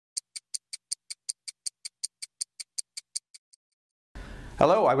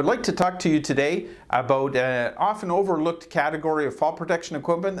Hello, I would like to talk to you today about an often overlooked category of fall protection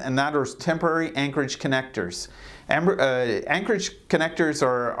equipment, and that is temporary anchorage connectors. Anchorage connectors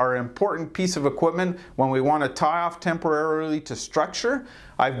are an important piece of equipment when we want to tie off temporarily to structure.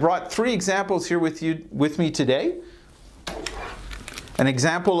 I've brought three examples here with me today. An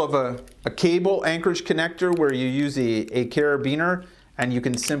example of a cable anchorage connector where you use a carabiner and you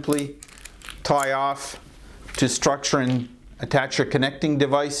can simply tie off to structure and attach your connecting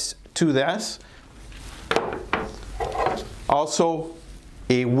device to this. Also,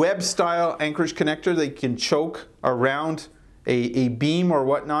 a web style anchorage connector that you can choke around a beam or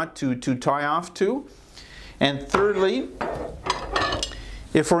whatnot to tie off to. And thirdly,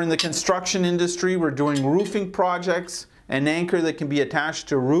 if we're in the construction industry, we're doing roofing projects, an anchor that can be attached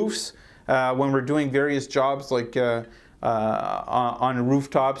to roofs when we're doing various jobs like on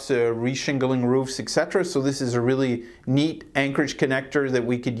rooftops, reshingling roofs, etc. So this is a really neat anchorage connector that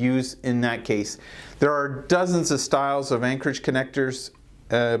we could use in that case. There are dozens of styles of anchorage connectors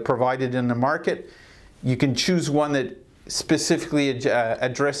provided in the market. You can choose one that specifically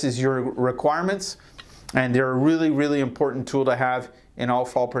addresses your requirements, and they're a really important tool to have in all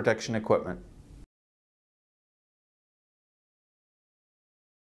fall protection equipment.